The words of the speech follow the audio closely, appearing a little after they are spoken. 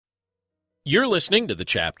You're listening to the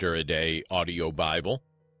Chapter a Day audio Bible.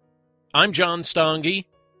 I'm John Stange,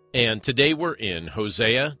 and today we're in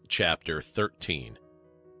Hosea chapter 13.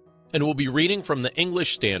 And we'll be reading from the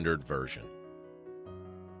English Standard Version.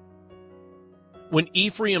 When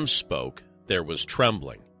Ephraim spoke, there was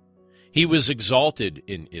trembling. He was exalted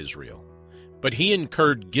in Israel, but he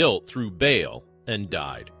incurred guilt through Baal and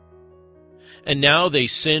died. And now they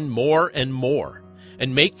sin more and more,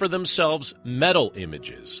 and make for themselves metal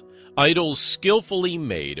images, idols skillfully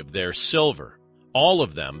made of their silver, all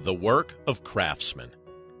of them the work of craftsmen.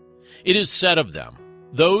 It is said of them,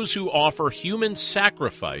 those who offer human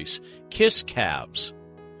sacrifice kiss calves.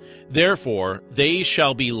 Therefore they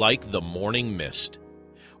shall be like the morning mist,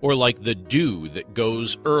 or like the dew that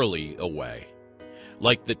goes early away,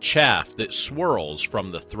 like the chaff that swirls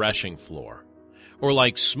from the threshing floor, or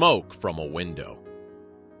like smoke from a window.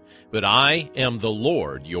 But I am the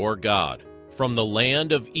Lord your God, from the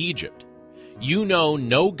land of Egypt. You know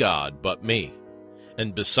no God but me,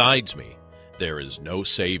 and besides me there is no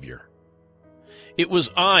Savior. It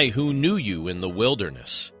was I who knew you in the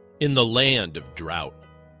wilderness, in the land of drought.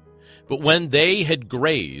 But when they had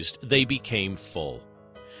grazed, they became full.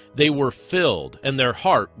 They were filled, and their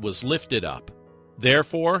heart was lifted up.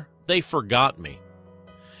 Therefore they forgot me.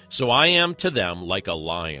 So I am to them like a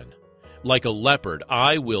lion. Like a leopard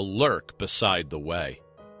I will lurk beside the way.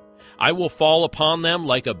 I will fall upon them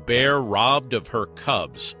like a bear robbed of her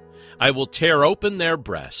cubs. I will tear open their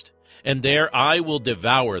breast, and there I will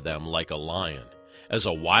devour them like a lion, as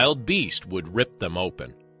a wild beast would rip them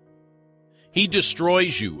open. He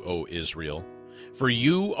destroys you, O Israel, for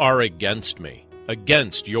you are against me,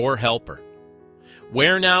 against your helper.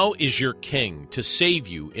 Where now is your king to save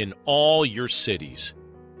you in all your cities?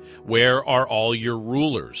 Where are all your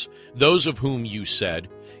rulers, those of whom you said,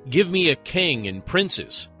 "Give me a king and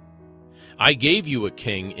princes"? I gave you a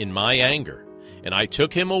king in my anger, and I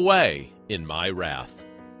took him away in my wrath.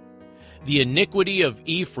 The iniquity of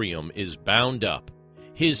Ephraim is bound up,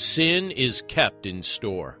 his sin is kept in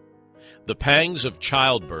store. The pangs of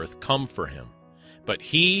childbirth come for him, but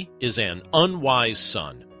he is an unwise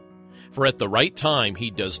son. For at the right time he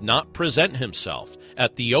does not present himself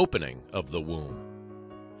at the opening of the womb.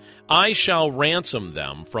 I shall ransom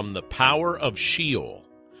them from the power of Sheol.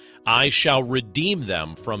 I shall redeem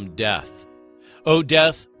them from death. O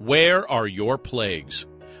death, where are your plagues?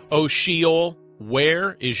 O Sheol,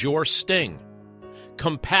 where is your sting?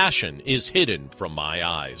 Compassion is hidden from my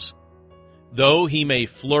eyes. Though he may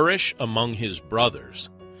flourish among his brothers,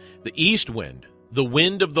 the east wind, the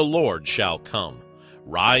wind of the Lord shall come,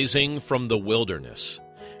 rising from the wilderness,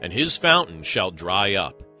 and his fountain shall dry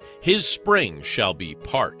up, his spring shall be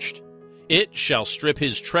parched. It shall strip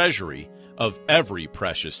his treasury of every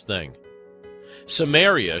precious thing.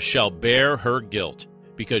 Samaria shall bear her guilt,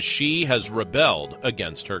 because she has rebelled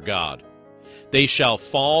against her God. They shall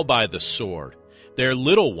fall by the sword. Their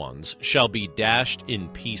little ones shall be dashed in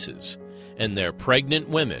pieces, and their pregnant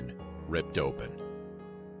women ripped open.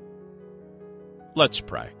 Let's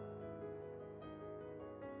pray.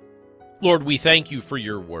 Lord, we thank you for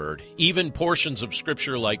your word, even portions of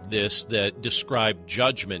Scripture like this that describe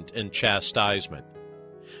judgment and chastisement.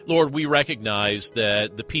 Lord, we recognize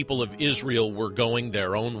that the people of Israel were going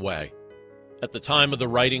their own way. At the time of the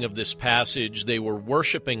writing of this passage, they were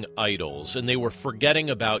worshiping idols, and they were forgetting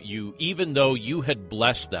about you, even though you had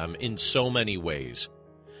blessed them in so many ways.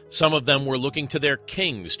 Some of them were looking to their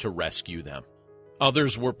kings to rescue them.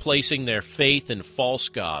 Others were placing their faith in false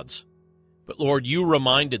gods. But Lord, you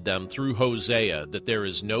reminded them through Hosea that there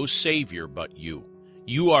is no Savior but you.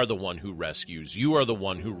 You are the one who rescues. You are the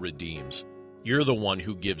one who redeems. You're the one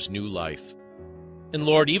who gives new life. And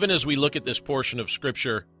Lord, even as we look at this portion of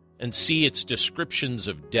Scripture and see its descriptions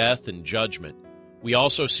of death and judgment, we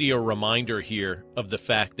also see a reminder here of the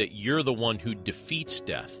fact that you're the one who defeats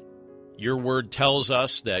death. Your word tells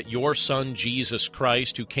us that your Son, Jesus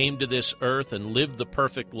Christ, who came to this earth and lived the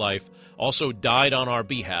perfect life, also died on our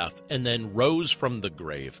behalf and then rose from the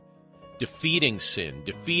grave, defeating sin,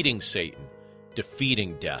 defeating Satan,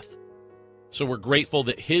 defeating death. So we're grateful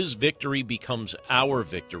that his victory becomes our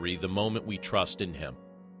victory the moment we trust in him.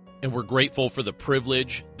 And we're grateful for the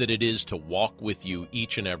privilege that it is to walk with you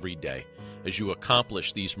each and every day as you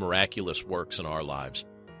accomplish these miraculous works in our lives.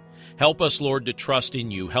 Help us, Lord, to trust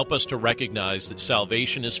in you. Help us to recognize that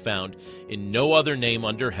salvation is found in no other name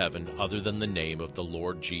under heaven other than the name of the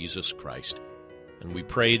Lord Jesus Christ. And we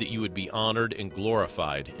pray that you would be honored and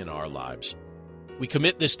glorified in our lives. We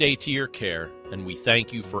commit this day to your care, and we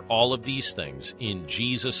thank you for all of these things in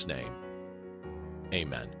Jesus' name.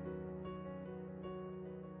 Amen.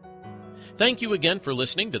 Thank you again for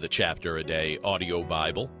listening to the Chapter a Day audio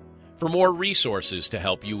Bible. For more resources to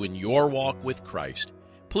help you in your walk with Christ,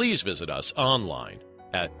 please visit us online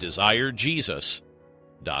at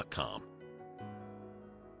desirejesus.com.